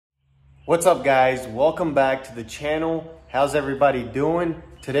What's up guys, welcome back to the channel. How's everybody doing?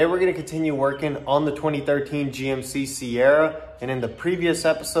 Today we're going to continue working on the 2013 GMC Sierra, and in the previous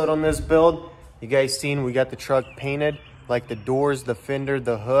episode on this build, you guys seen we got the truck painted, like the doors, the fender,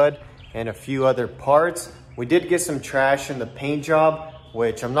 the hood, and a few other parts. We did get some trash in the paint job,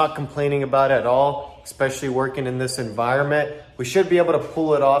 which I'm not complaining about at all, especially working in this environment. We should be able to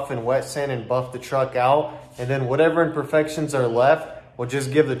pull it off in wet sand and buff the truck out, and then whatever imperfections are left, we'll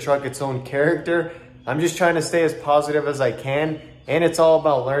just give the truck its own character. I'm just trying to stay as positive as I can, and it's all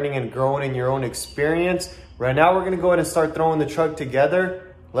about learning and growing in your own experience. Right now, we're gonna go ahead and start throwing the truck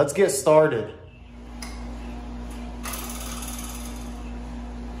together. Let's get started.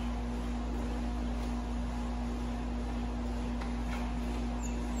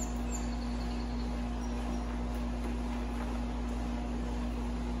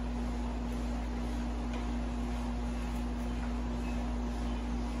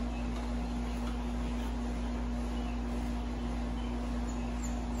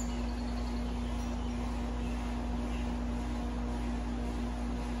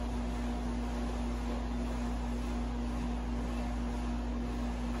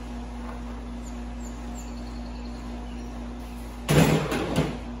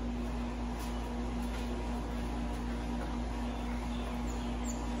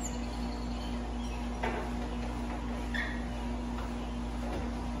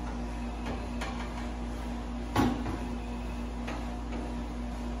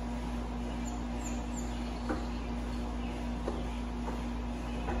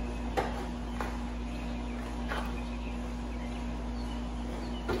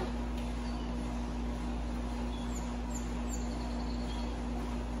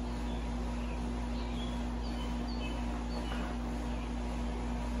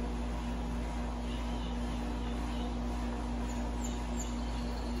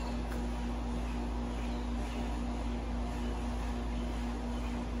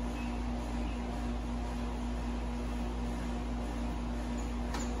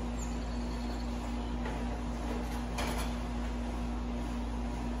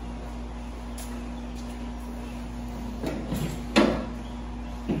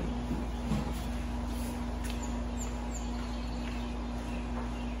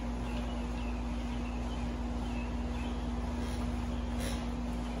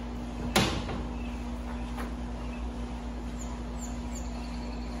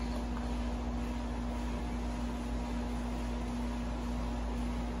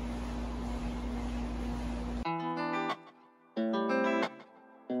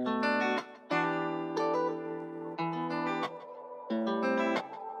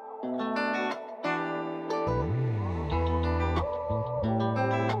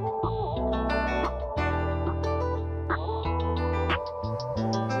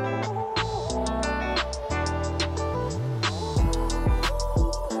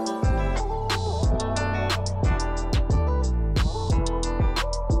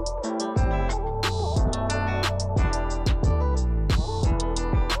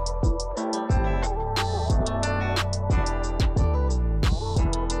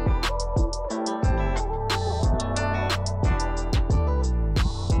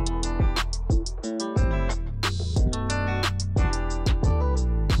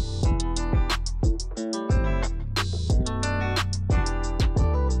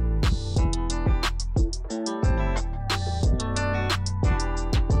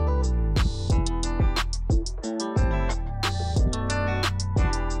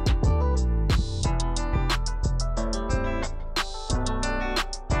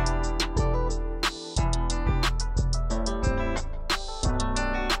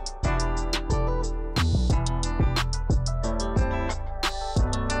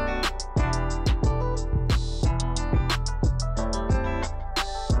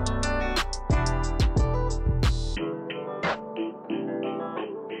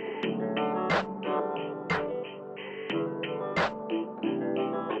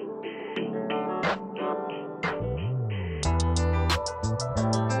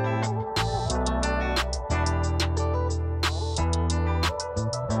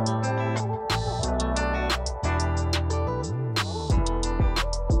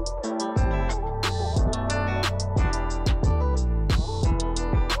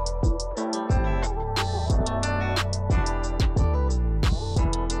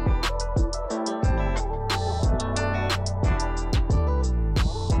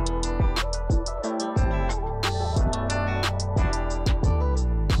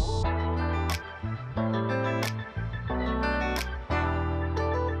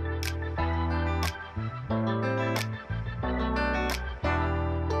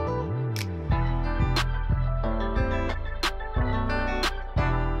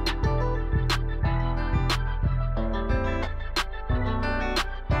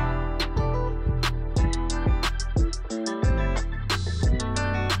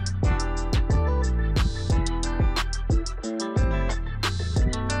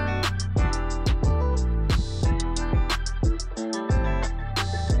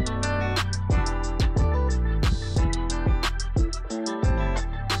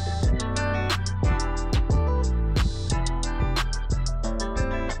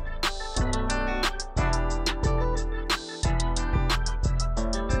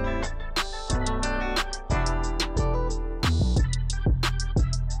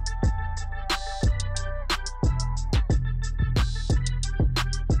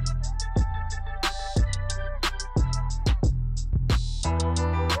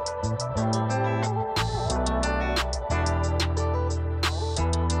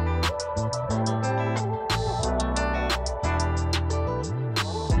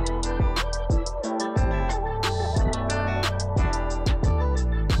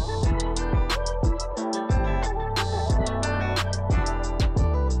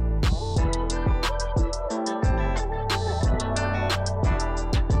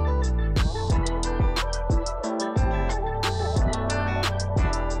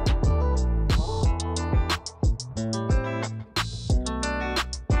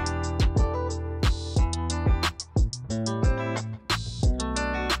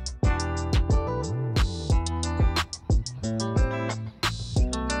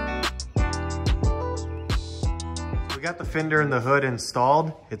 we got the fender and the hood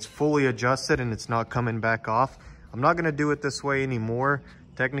installed. It's fully adjusted and it's not coming back off. I'm not gonna do it this way anymore.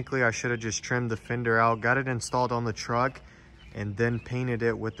 Technically, I should have just trimmed the fender out, got it installed on the truck, and then painted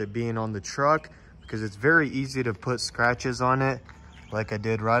it with it being on the truck, because it's very easy to put scratches on it like I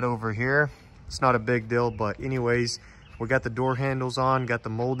did right over here. It's not a big deal, but anyways, we got the door handles on, got the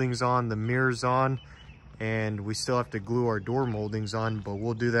moldings on, the mirrors on, and we still have to glue our door moldings on, but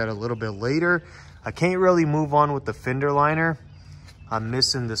we'll do that a little bit later. I can't really move on with the fender liner. I'm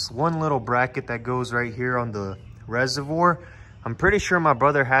missing this one little bracket that goes right here on the reservoir. I'm pretty sure my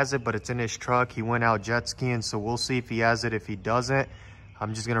brother has it, but it's in his truck. He went out jet skiing, so we'll see if he has it. If he doesn't,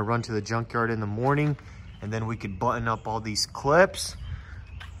 I'm just gonna run to the junkyard in the morning, and then we could button up all these clips.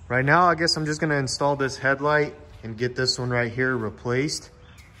 Right now, I guess I'm just gonna install this headlight and get this one right here replaced,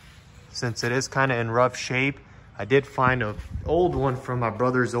 since it is kind of in rough shape. I did find an old one from my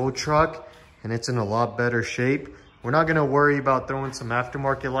brother's old truck, and it's in a lot better shape. We're not gonna worry about throwing some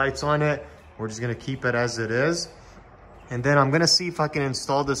aftermarket lights on it. We're just gonna keep it as it is. And then I'm gonna see if I can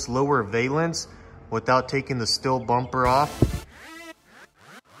install this lower valence without taking the steel bumper off.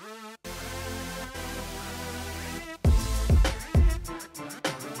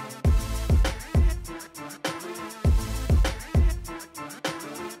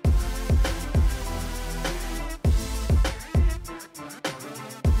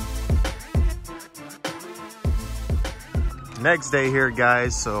 Next day here,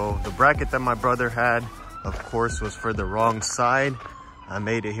 guys. So the bracket that my brother had, of course, was for the wrong side. I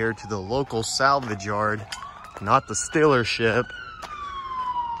made it here to the local salvage yard, not the dealership.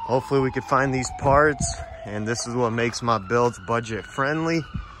 Hopefully we could find these parts, and this is what makes my builds budget friendly.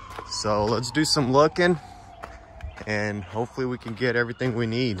 So let's do some looking, and hopefully we can get everything we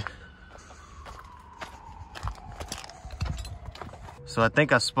need. So I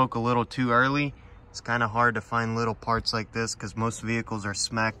think I spoke a little too early. It's kind of hard to find little parts like this because most vehicles are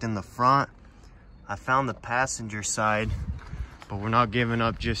smacked in the front. I found the passenger side, but we're not giving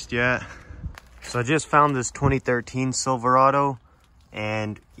up just yet. So I just found this 2013 Silverado,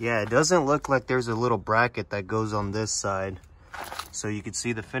 and yeah, it doesn't look like there's a little bracket that goes on this side. So you can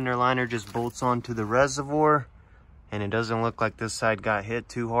see the fender liner just bolts onto the reservoir, and it doesn't look like this side got hit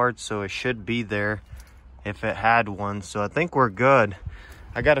too hard, so it should be there if it had one. So I think we're good.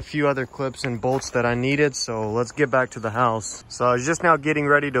 I got a few other clips and bolts that I needed, so let's get back to the house. So I was just now getting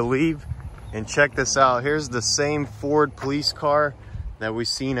ready to leave, and check this out. Here's the same Ford police car that we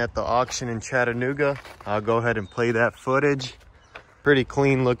seen at the auction in Chattanooga. I'll go ahead and play that footage. Pretty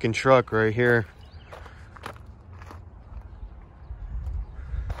clean looking truck right here.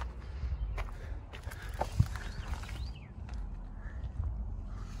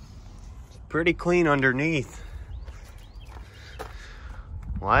 Pretty clean underneath.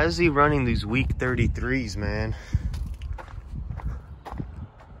 Why is he running these weak 33s, man?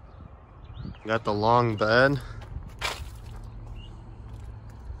 Got the long bed.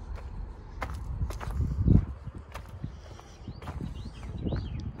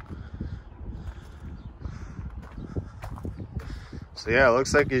 So yeah, it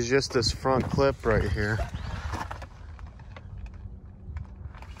looks like it's just this front clip right here.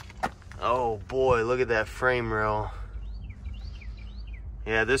 Oh boy, look at that frame rail.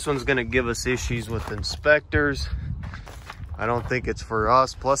 Yeah, this one's gonna give us issues with inspectors. I don't think it's for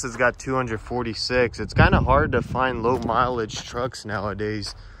us. Plus it's got 246. It's kind of hard to find low mileage trucks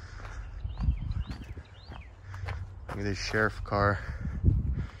nowadays. Look at this sheriff car.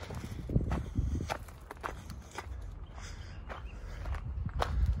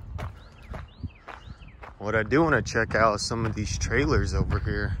 What I do want to check out is some of these trailers over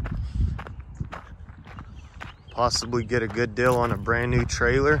here. Possibly get a good deal on a brand new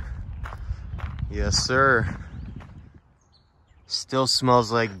trailer. Yes, sir. Still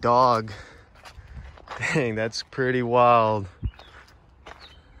smells like dog. Dang, that's pretty wild.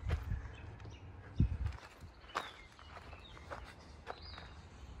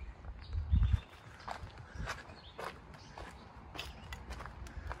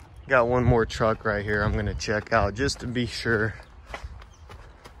 Got one more truck right here I'm gonna check out just to be sure.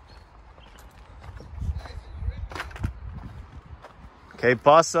 ¿Qué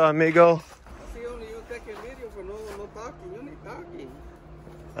pasa, amigo?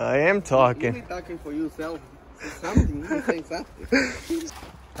 I am talking. You're talking for yourself. Something. You say something.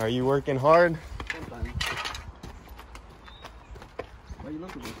 Are you working hard? Sometimes. Why you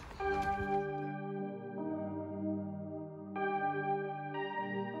looking at me?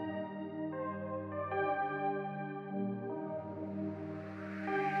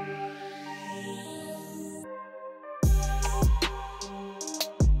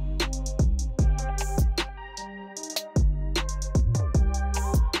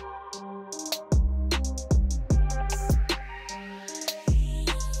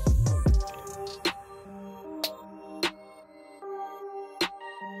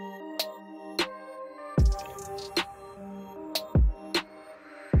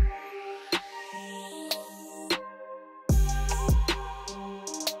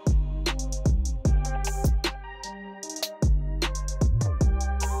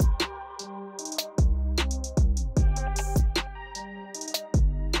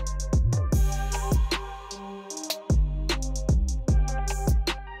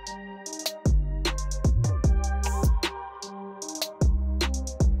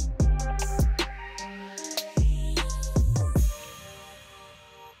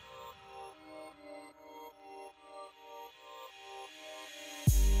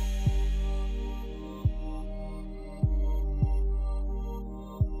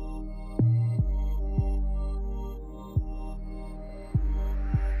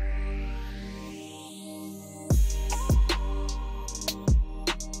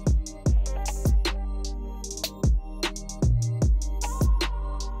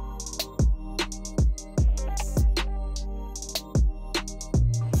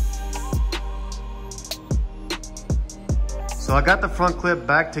 So I got the front clip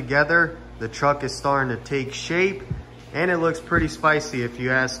back together. The truck is starting to take shape and it looks pretty spicy if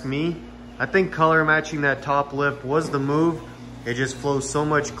you ask me. I think color matching that top lip was the move. It just flows so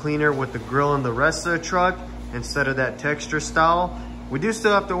much cleaner with the grill and the rest of the truck instead of that texture style. We do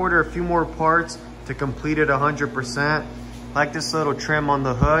still have to order a few more parts to complete it 100%. Like this little trim on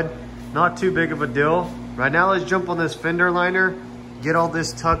the hood, not too big of a deal. Right now, let's jump on this fender liner, get all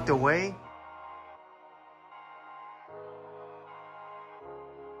this tucked away.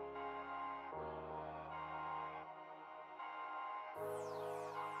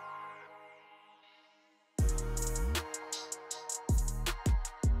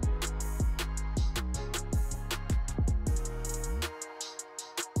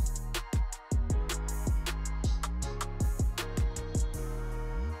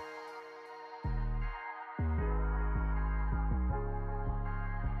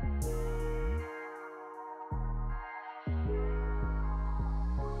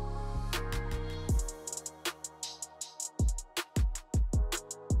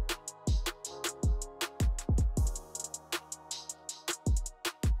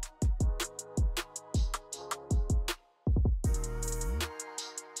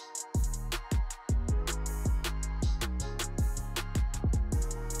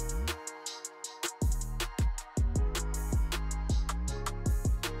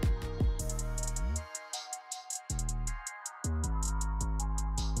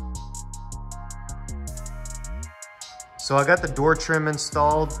 So I got the door trim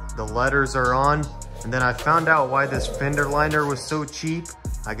installed, the letters are on, and then I found out why this fender liner was so cheap.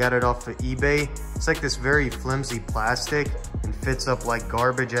 I got it off of eBay. It's like this very flimsy plastic and fits up like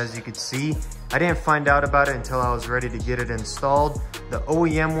garbage, as you could see. I didn't find out about it until I was ready to get it installed. The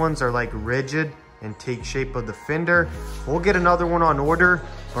OEM ones are like rigid and take shape of the fender. We'll get another one on order.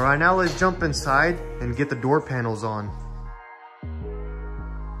 All right, now let's jump inside and get the door panels on.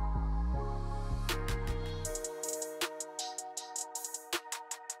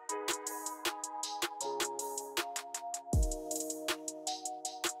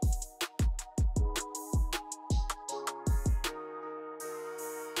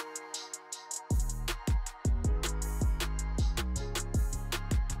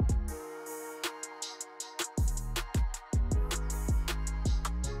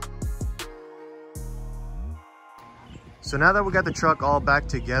 So now that we got the truck all back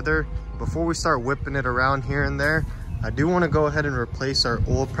together, before we start whipping it around here and there, I do want to go ahead and replace our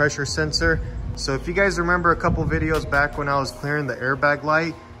oil pressure sensor. So if you guys remember a couple videos back when I was clearing the airbag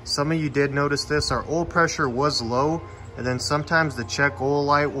light, some of you did notice this. Our oil pressure was low, and then sometimes the check oil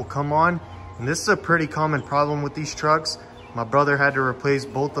light will come on. And this is a pretty common problem with these trucks. My brother had to replace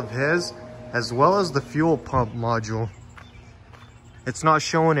both of his, as well as the fuel pump module. It's not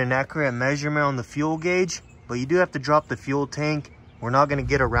showing an accurate measurement on the fuel gauge, but you do have to drop the fuel tank. We're not gonna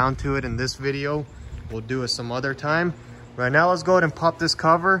get around to it in this video. We'll do it some other time. Right now, let's go ahead and pop this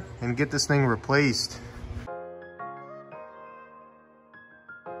cover and get this thing replaced.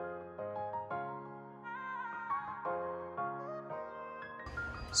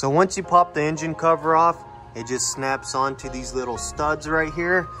 So once you pop the engine cover off, it just snaps onto these little studs right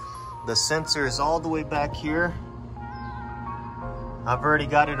here. The sensor is all the way back here. I've already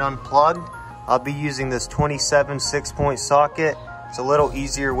got it unplugged. I'll be using this 27 6-point socket. It's a little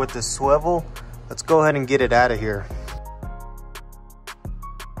easier with the swivel. Let's go ahead and get it out of here.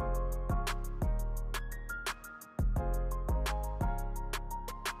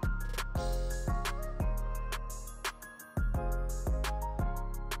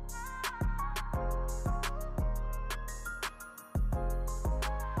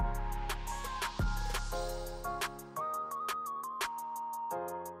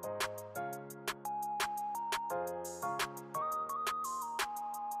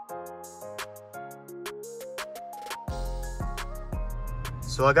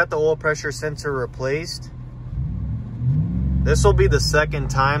 So I got the oil pressure sensor replaced. This will be the second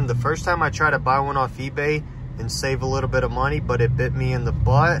time. The first time I tried to buy one off eBay and save a little bit of money, but it bit me in the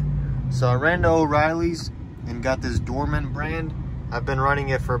butt. So I ran to O'Reilly's and got this Dorman brand. I've been running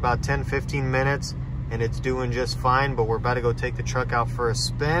it for about 10-15 minutes and it's doing just fine, but we're about to go take the truck out for a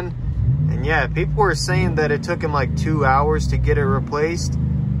spin. And yeah, people were saying that it took him like 2 hours to get it replaced.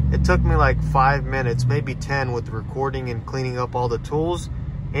 It took me like 5 minutes, maybe 10 with recording and cleaning up all the tools.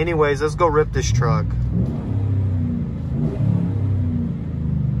 Anyways, let's go rip this truck.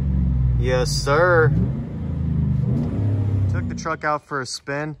 Yes, sir. Took the truck out for a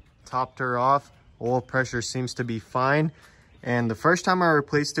spin, topped her off. Oil pressure seems to be fine. And the first time I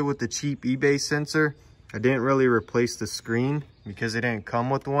replaced it with the cheap eBay sensor, I didn't really replace the screen because it didn't come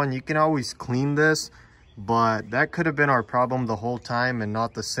with one. You can always clean this, but that could have been our problem the whole time and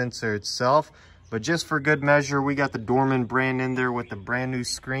not the sensor itself. But just for good measure, we got the Dorman brand in there with the brand new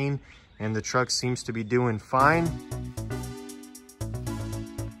screen, and the truck seems to be doing fine.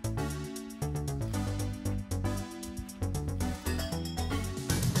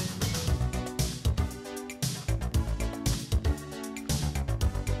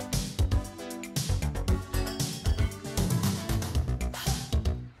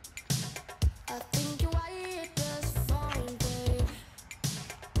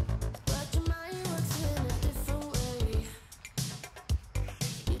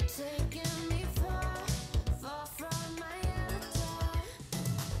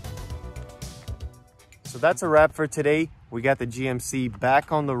 So that's a wrap for today. We got the GMC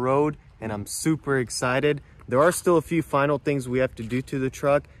back on the road and I'm super excited. There are still a few final things we have to do to the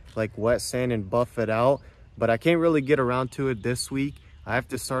truck, like wet sand and buff it out, but I can't really get around to it this week. I have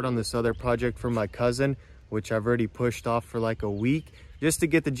to start on this other project for my cousin, which I've already pushed off for like a week, just to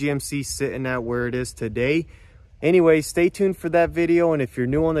get the GMC sitting at where it is today. Anyway, stay tuned for that video, and if you're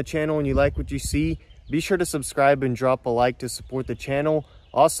new on the channel and you like what you see, be sure to subscribe and drop a like to support the channel.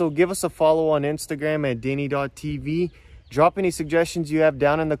 Also, give us a follow on Instagram at DannyTV. Drop any suggestions you have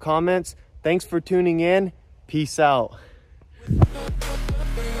down in the comments. Thanks for tuning in. Peace out.